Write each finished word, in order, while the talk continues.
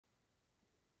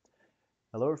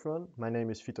Hello everyone, my name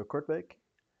is Vito Kortbeek.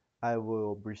 I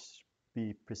will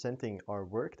be presenting our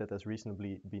work that has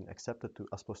recently been accepted to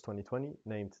ASPLOS 2020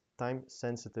 named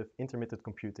Time-Sensitive Intermittent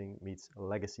Computing meets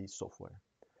Legacy Software.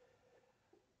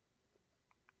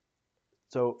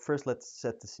 So first let's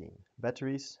set the scene.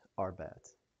 Batteries are bad.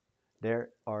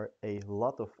 There are a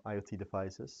lot of IoT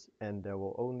devices and there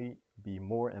will only be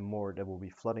more and more that will be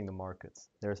flooding the market.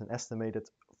 There's an estimated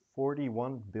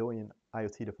 41 billion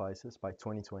IoT devices by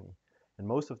 2020. And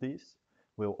most of these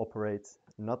will operate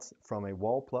not from a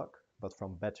wall plug, but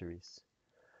from batteries.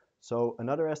 So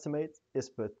another estimate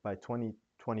is that by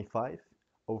 2025,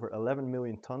 over 11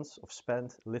 million tons of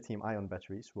spent lithium-ion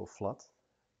batteries will flood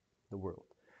the world.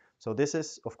 So this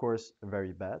is, of course,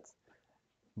 very bad.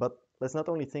 But let's not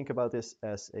only think about this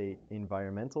as an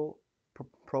environmental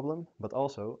problem, but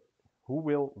also who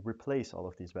will replace all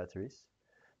of these batteries?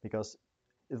 Because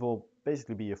it will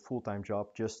basically be a full-time job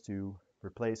just to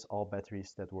replace all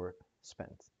batteries that were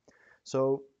spent.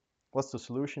 So what's the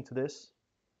solution to this?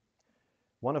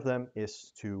 One of them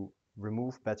is to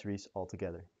remove batteries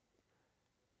altogether.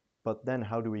 But then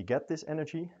how do we get this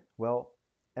energy? Well,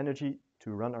 energy to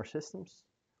run our systems,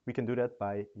 we can do that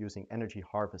by using energy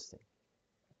harvesting.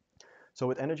 So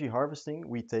with energy harvesting,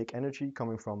 we take energy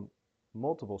coming from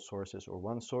multiple sources or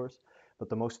one source, but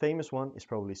the most famous one is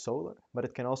probably solar, but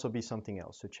it can also be something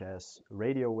else, such as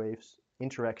radio waves,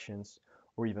 interactions,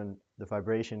 or even the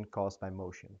vibration caused by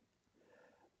motion.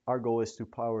 Our goal is to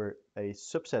power a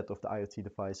subset of the IoT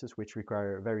devices which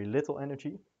require very little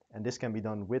energy, and this can be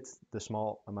done with the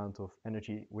small amount of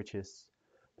energy which is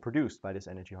produced by this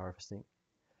energy harvesting.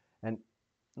 And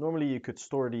normally you could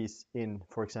store these in,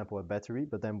 for example, a battery,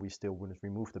 but then we still wouldn't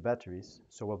remove the batteries.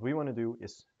 So what we want to do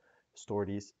is store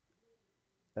these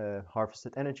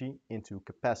harvested energy into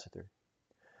capacitor.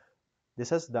 This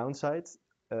has a downside.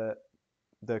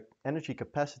 The energy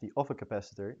capacity of a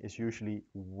capacitor is usually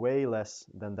way less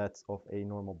than that of a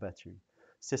normal battery.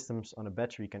 Systems on a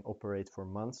battery can operate for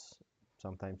months,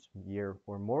 sometimes a year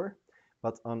or more,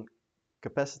 but on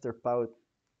capacitor powered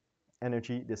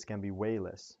energy this can be way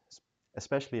less,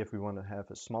 especially if we want to have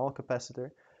a small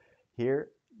capacitor. Here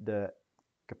the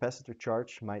capacitor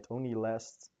charge might only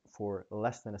last for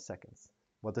less than a second.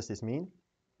 What does this mean?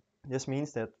 This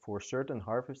means that for certain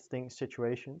harvesting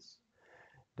situations,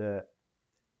 the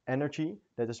energy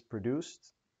that is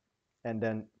produced and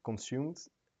then consumed,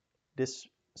 this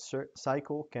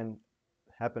cycle can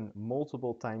happen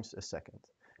multiple times a second.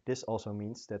 This also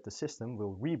means that the system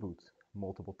will reboot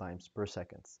multiple times per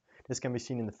second. This can be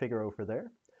seen in the figure over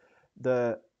there.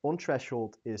 The on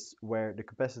threshold is where the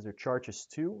capacitor charges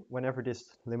to. Whenever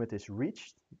this limit is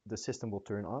reached, the system will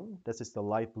turn on. This is the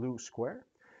light blue square.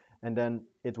 And then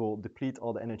it will deplete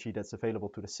all the energy that's available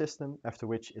to the system, after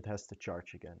which it has to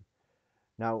charge again.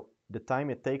 Now, the time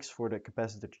it takes for the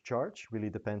capacitor to charge really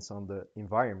depends on the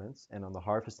environment and on the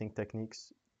harvesting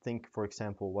techniques. Think, for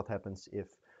example, what happens if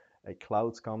a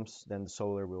cloud comes, then the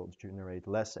solar will generate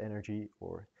less energy,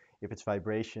 or if it's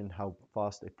vibration, how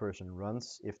fast a person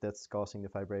runs, if that's causing the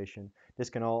vibration. This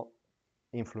can all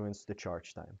influence the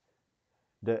charge time.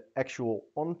 The actual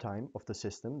on time of the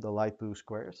system, the light blue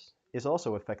squares, is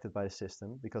also affected by the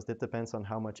system because it depends on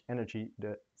how much energy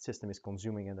the system is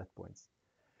consuming at that point.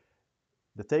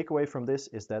 The takeaway from this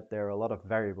is that there are a lot of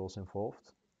variables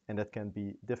involved, and that can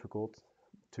be difficult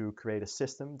to create a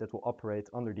system that will operate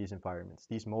under these environments,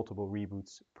 these multiple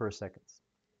reboots per second.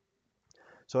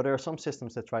 So there are some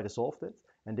systems that try to solve it,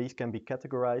 and these can be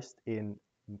categorized in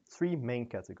three main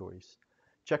categories.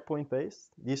 Checkpoint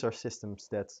based, these are systems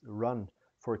that run,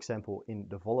 for example, in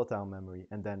the volatile memory,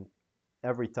 and then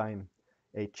every time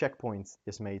a checkpoint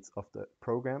is made of the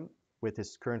program with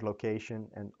its current location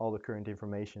and all the current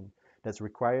information that's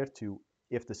required to,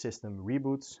 if the system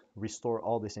reboots, restore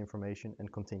all this information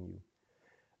and continue.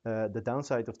 The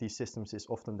downside of these systems is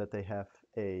often that they have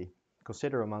a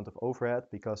considerable amount of overhead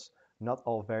because not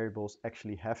all variables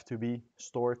actually have to be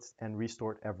stored and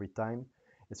restored every time.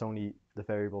 It's only the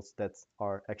variables that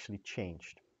are actually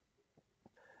changed.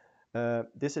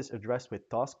 This is addressed with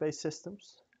task-based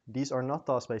systems. These are not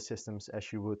task-based systems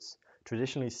as you would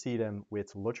traditionally see them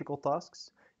with logical tasks.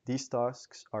 These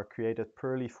tasks are created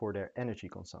purely for their energy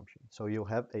consumption. So you'll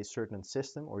have a certain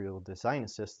system, or you'll design a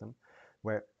system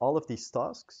where all of these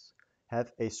tasks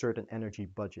have a certain energy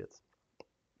budget.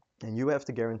 And you have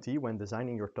to guarantee when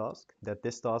designing your task that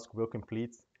this task will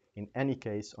complete in any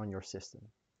case on your system.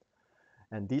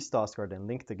 And these tasks are then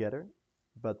linked together,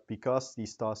 but because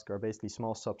these tasks are basically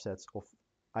small subsets of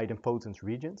idempotent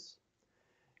regions,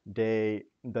 the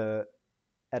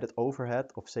added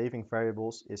overhead of saving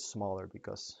variables is smaller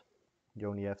because you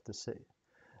only have to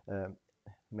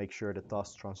make sure the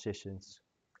task transitions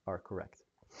are correct.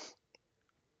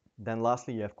 Then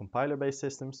lastly, you have compiler-based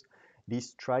systems.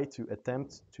 These try to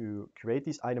attempt to create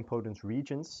these idempotent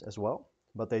regions as well,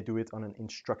 but they do it on an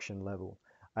instruction level,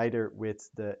 either with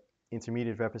the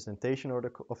intermediate representation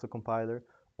of the compiler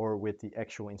or with the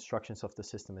actual instructions of the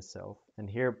system itself. And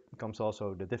here comes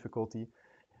also the difficulty.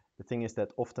 The thing is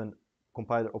that often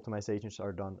compiler optimizations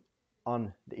are done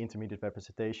on the intermediate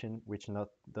representation, which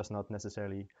does not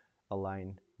necessarily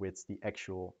align with the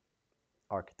actual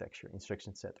architecture,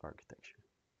 instruction set architecture.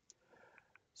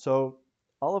 So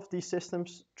all of these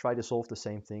systems try to solve the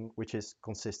same thing, which is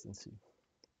consistency.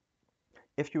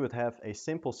 If you would have a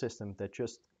simple system that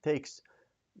just takes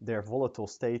their volatile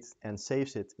state and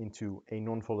saves it into a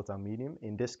non-volatile medium,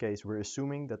 in this case we're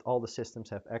assuming that all the systems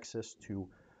have access to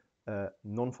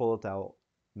non-volatile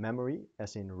memory,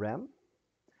 as in RAM.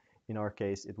 In our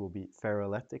case it will be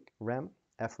ferroelectric RAM,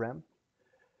 FRAM.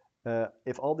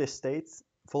 If all this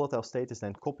volatile state is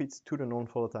then copied to the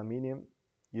non-volatile medium,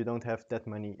 you don't have that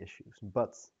many issues.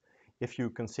 But if you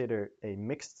consider a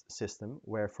mixed system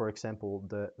where, for example,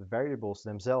 the variables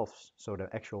themselves, so the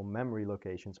actual memory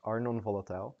locations, are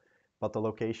non-volatile, but the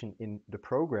location in the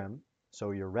program,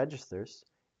 so your registers,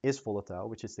 is volatile,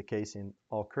 which is the case in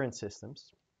all current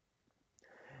systems,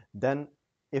 then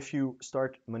if you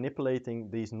start manipulating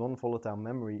these non-volatile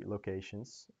memory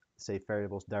locations, say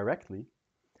variables, directly,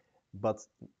 but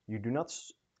you do not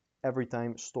every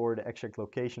time store the exact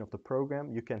location of the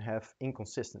program, you can have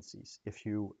inconsistencies if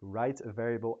you write a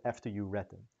variable after you read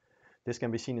them. This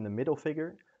can be seen in the middle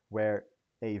figure, where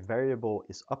a variable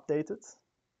is updated,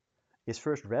 is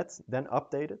first read, then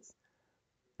updated,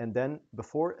 and then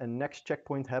before a next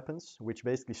checkpoint happens, which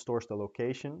basically stores the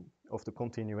location of the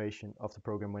continuation of the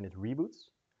program when it reboots,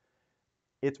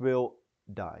 it will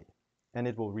die and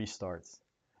it will restart.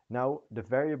 Now the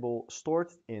variable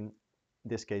stored in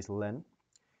this case len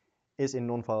is in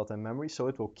non-volatile memory, so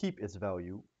it will keep its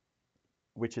value,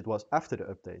 which it was after the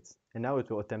update, and now it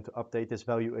will attempt to update this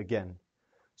value again.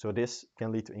 So this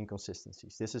can lead to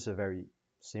inconsistencies. This is a very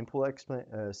simple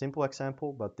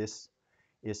example, but this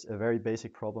is a very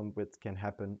basic problem which can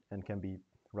happen and can be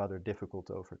rather difficult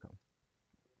to overcome.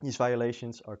 These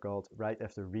violations are called write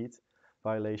after read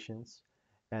violations,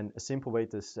 and a simple way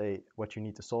to say what you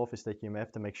need to solve is that you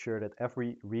have to make sure that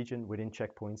every region within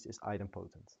checkpoints is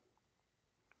idempotent.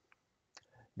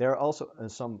 There are also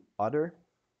some other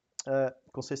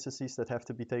consistencies that have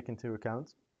to be taken into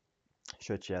account,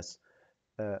 such as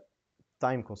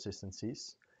time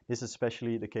consistencies. This is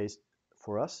especially the case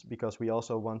for us because we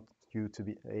also want you to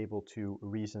be able to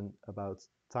reason about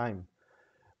time.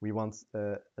 We want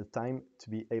a time to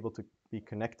be able to be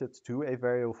connected to a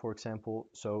variable, for example,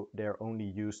 so they're only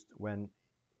used when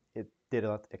it did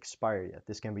not expire yet.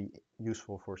 This can be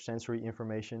useful for sensory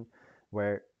information,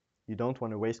 where you don't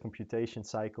want to waste computation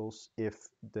cycles if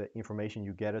the information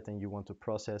you gathered and you want to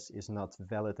process is not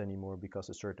valid anymore because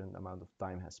a certain amount of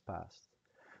time has passed.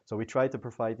 So we try to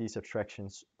provide these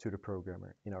abstractions to the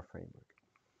programmer in our framework.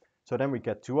 So then we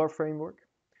get to our framework.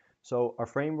 So our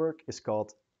framework is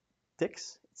called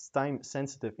TICS. It's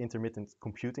Time-Sensitive Intermittent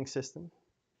Computing System.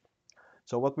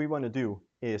 So what we want to do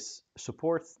is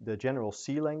support the general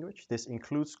C language. This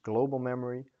includes global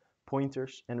memory,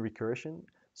 pointers, and recursion.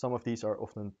 Some of these are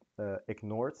often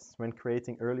ignored when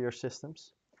creating earlier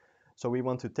systems. So we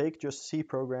want to take just C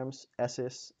programs as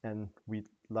is, and we'd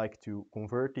like to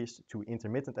convert these to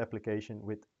intermittent application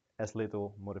with as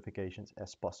little modifications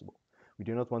as possible. We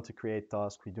do not want to create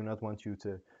tasks. We do not want you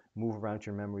to move around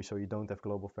your memory so you don't have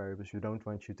global variables. We don't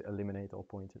want you to eliminate all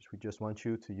pointers. We just want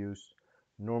you to use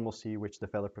normal C, which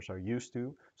developers are used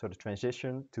to. So the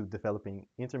transition to developing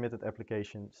intermittent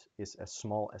applications is as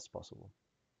small as possible.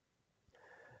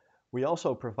 We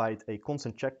also provide a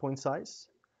constant checkpoint size.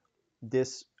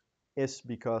 This is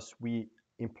because we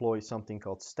employ something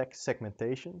called stack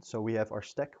segmentation. So we have our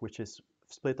stack, which is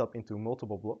split up into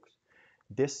multiple blocks.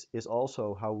 This is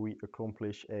also how we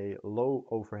accomplish a low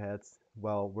overhead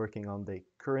while working on the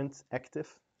current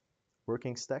active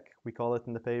working stack, we call it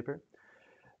in the paper.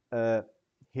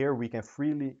 Here we can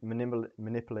freely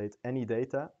manipulate any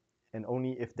data, and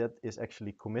only if that is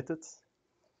actually committed,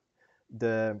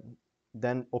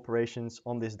 then operations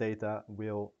on this data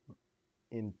will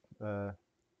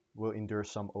endure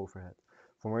some overhead.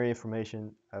 For more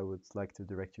information, I would like to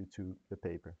direct you to the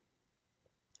paper.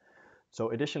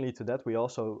 So additionally to that, we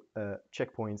also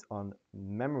checkpoint on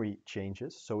memory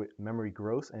changes. So memory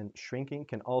growth and shrinking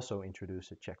can also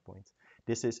introduce a checkpoint.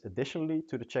 This is additionally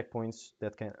to the checkpoints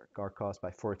that are caused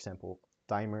by, for example,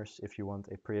 timers if you want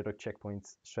a periodic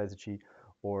checkpoint strategy,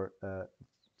 or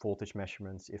voltage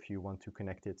measurements if you want to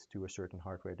connect it to a certain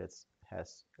hardware that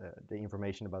has the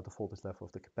information about the voltage level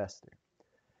of the capacitor.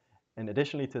 And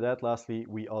additionally to that, lastly,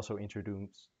 we also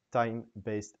introduce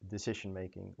time-based decision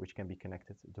making, which can be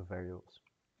connected to variables.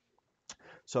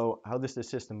 So how does the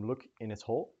system look in its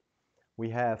whole? We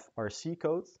have our C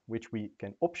code, which we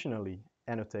can optionally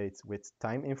annotate with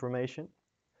time information.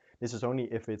 This is only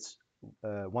if it's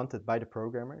wanted by the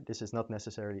programmer. This is not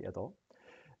necessary at all.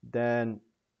 Then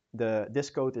this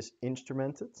code is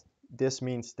instrumented. This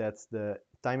means that the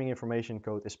timing information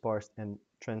code is parsed and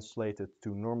translated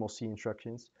to normal C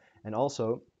instructions. And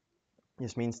also,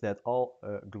 this means that all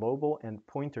global and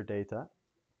pointer data,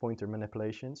 pointer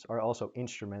manipulations, are also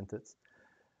instrumented.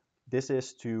 This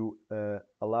is to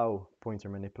allow pointer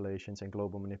manipulations and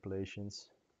global manipulations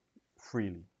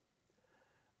freely.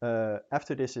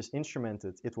 After this is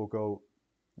instrumented, it will go,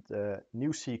 the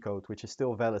new C code, which is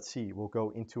still valid C, will go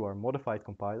into our modified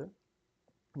compiler.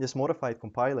 This modified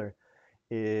compiler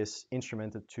is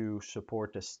instrumented to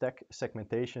support the stack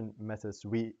segmentation methods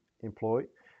we employ.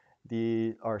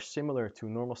 They are similar to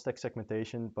normal stack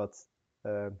segmentation, but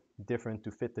different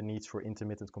to fit the needs for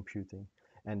intermittent computing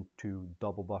and to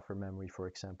double buffer memory, for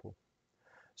example.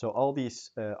 So all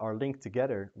these are linked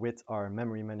together with our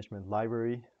memory management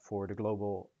library for the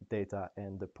global data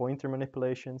and the pointer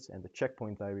manipulations, and the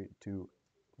checkpoint library to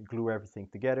glue everything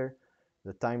together,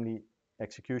 the timely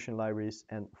execution libraries,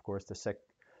 and of course the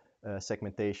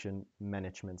segmentation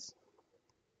managements.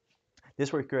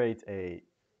 This will create a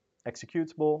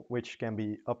executable which can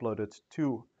be uploaded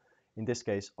to, in this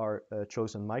case, our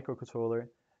chosen microcontroller,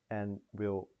 and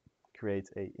will create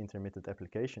an intermittent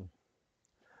application.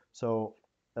 So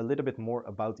a little bit more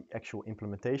about the actual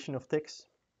implementation of TICS.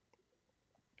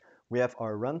 We have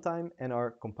our runtime and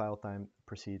our compile time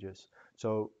procedures.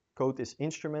 So code is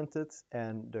instrumented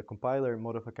and the compiler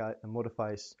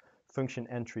modifies function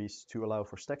entries to allow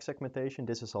for stack segmentation.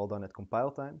 This is all done at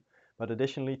compile time. But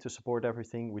additionally, to support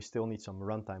everything, we still need some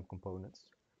runtime components.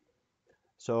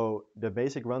 So the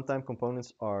basic runtime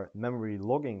components are memory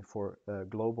logging for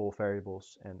global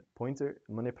variables and pointer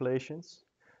manipulations.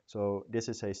 So this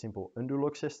is a simple undo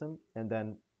log system, and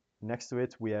then next to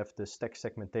it we have the stack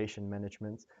segmentation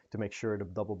management to make sure the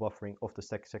double buffering of the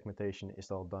stack segmentation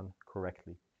is all done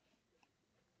correctly.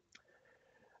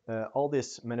 All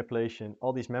this manipulation,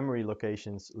 all these memory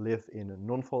locations live in a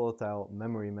non-volatile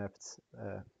memory mapped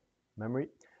memory.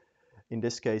 In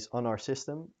this case on our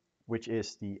system, which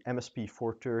is the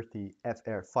MSP430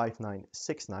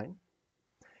 FR5969.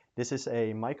 This is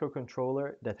a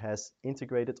microcontroller that has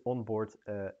integrated onboard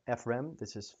FRAM.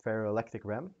 This is ferroelectric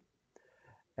RAM,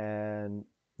 and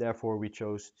therefore we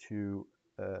chose to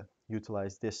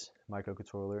utilize this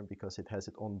microcontroller because it has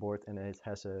it on board and it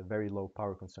has a very low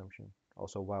power consumption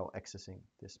also while accessing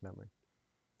this memory.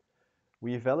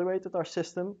 We evaluated our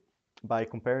system by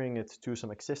comparing it to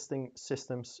some existing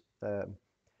systems.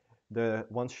 The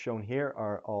ones shown here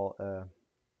are all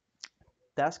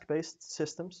task-based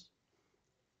systems.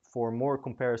 For more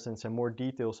comparisons and more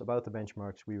details about the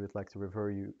benchmarks, we would like to refer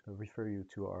you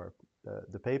to our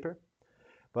the paper.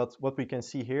 But what we can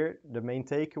see here, the main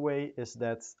takeaway is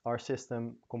that our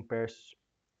system compares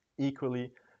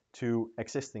equally to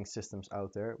existing systems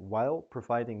out there while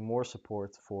providing more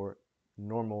support for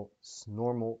normal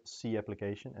C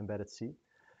application, embedded C,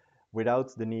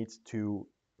 without the need to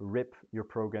rip your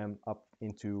program up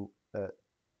into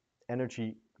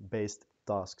energy-based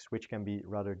tasks, which can be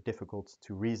rather difficult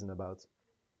to reason about.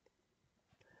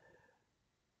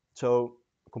 So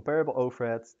comparable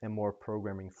overhead and more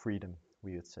programming freedom,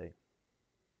 we would say.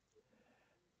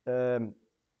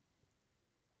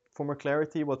 For more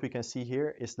clarity, what we can see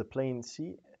here is the plain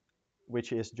C,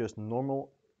 which is just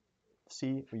normal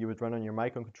C you would run on your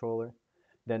microcontroller.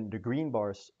 Then the green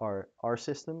bars are our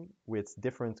system with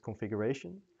different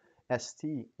configuration.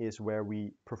 ST is where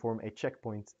we perform a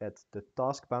checkpoint at the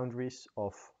task boundaries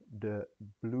of the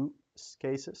blue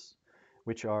cases,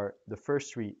 which are the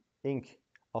first three, Ink,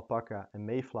 Alpaca, and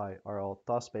Mayfly, are all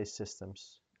task-based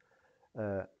systems,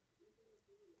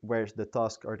 where the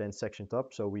tasks are then sectioned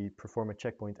up, so we perform a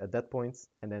checkpoint at that point.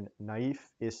 And then Naive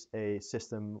is a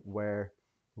system where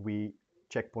we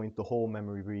checkpoint the whole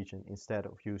memory region instead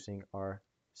of using our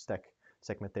stack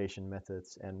segmentation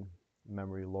methods and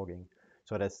memory logging.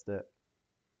 So that's the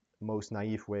most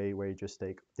naive way, where you just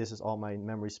take, this is all my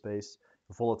memory space,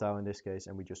 volatile in this case,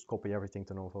 and we just copy everything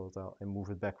to non-volatile and move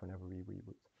it back whenever we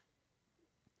reboot.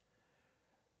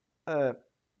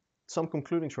 Some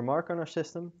concluding remark on our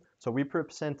system. So we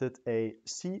presented a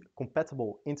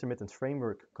C-compatible intermittent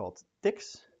framework called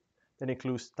TICS that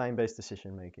includes time-based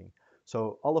decision making.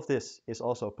 So all of this is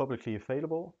also publicly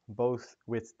available, both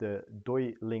with the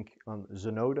DOI link on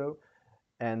Zenodo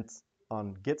and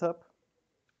on GitHub.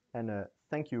 and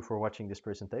thank you for watching this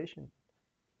presentation.